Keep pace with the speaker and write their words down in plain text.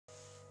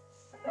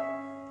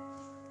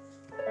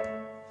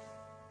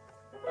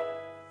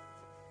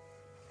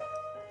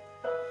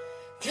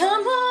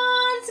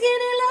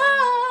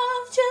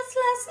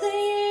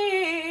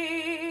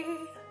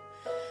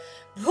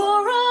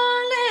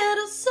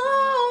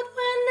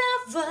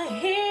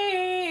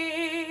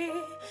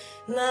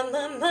My,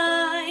 my,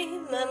 my,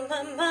 my,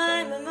 my,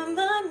 my, my, my,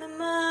 my, my,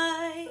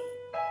 my.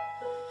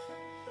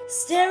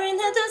 Staring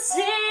at the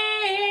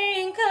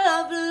sink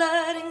of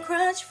blood and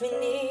crushed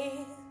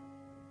beneath.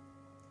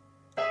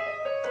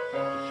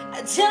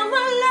 I tell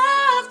my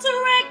love to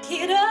wreck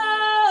it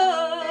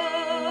all.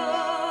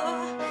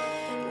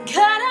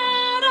 Cut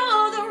out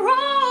all the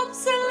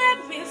ropes and let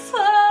me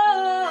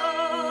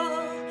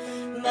fall.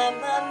 My,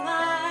 my,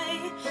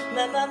 my,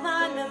 my, my,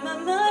 my, my, my,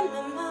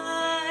 my,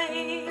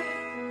 my.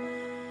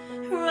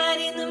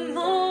 Right in the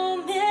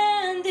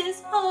moment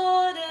this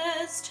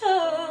order's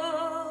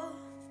told.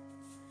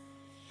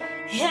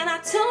 And I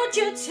told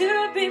you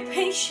to be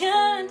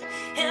patient,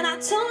 and I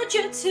told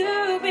you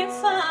to be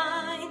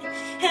fine,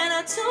 and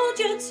I told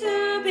you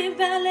to be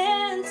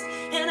balanced,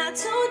 and I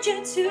told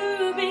you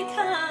to be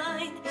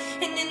kind.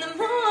 And in the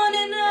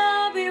morning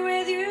I'll be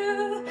with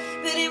you,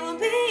 but it will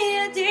be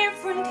a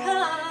different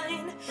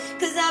kind.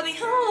 'Cause I'll be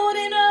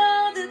holding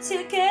all the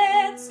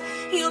tickets,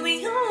 you'll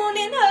be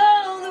holding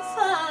all the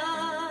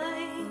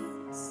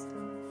fines.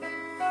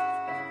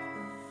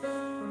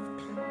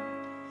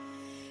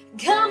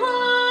 Come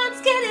on,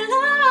 skinny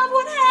love,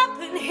 what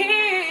happened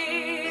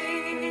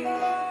here?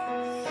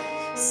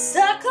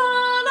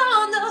 Suckle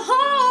on the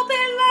hope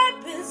and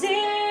life is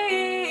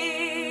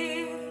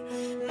here.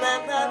 My,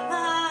 my,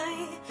 my,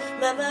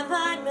 my, my,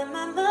 my,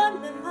 my, my,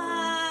 my,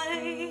 my.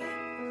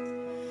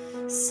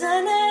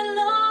 Sun and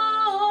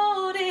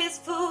load is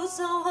full,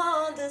 so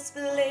on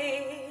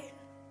display.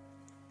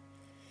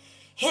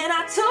 And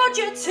I told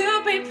you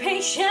to be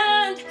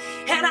patient,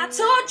 and I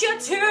told you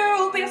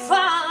to be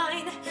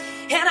fine,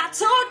 and I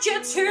told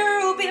you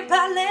to be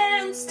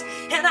balanced,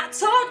 and I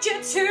told you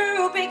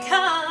to be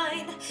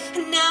kind.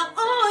 And now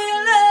all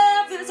your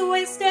love is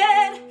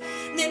wasted,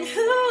 then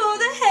who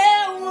the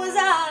hell was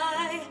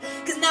I?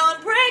 'Cause now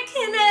I'm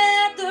breaking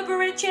at the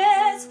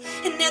bridges,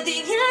 and at the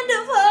end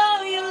of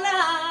all your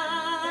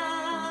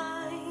lines.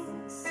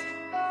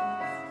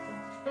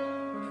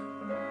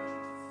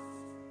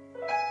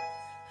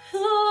 Who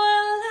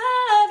will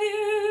love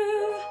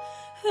you?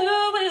 Who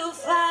will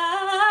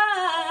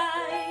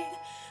fight?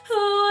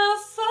 Who will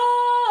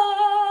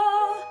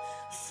fall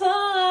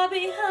far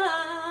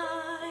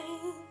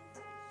behind?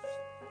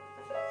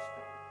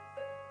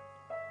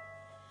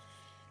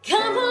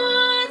 Come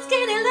on,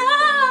 skinny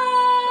love.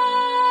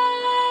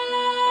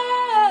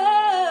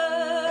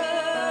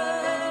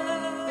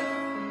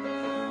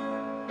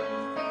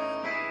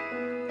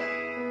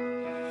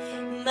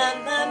 My,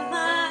 my,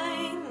 my,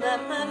 my,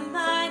 my,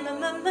 my, my,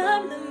 my, my,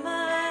 my,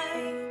 my.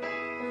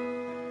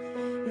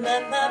 My,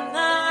 my,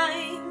 my,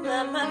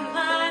 my, my,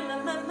 my.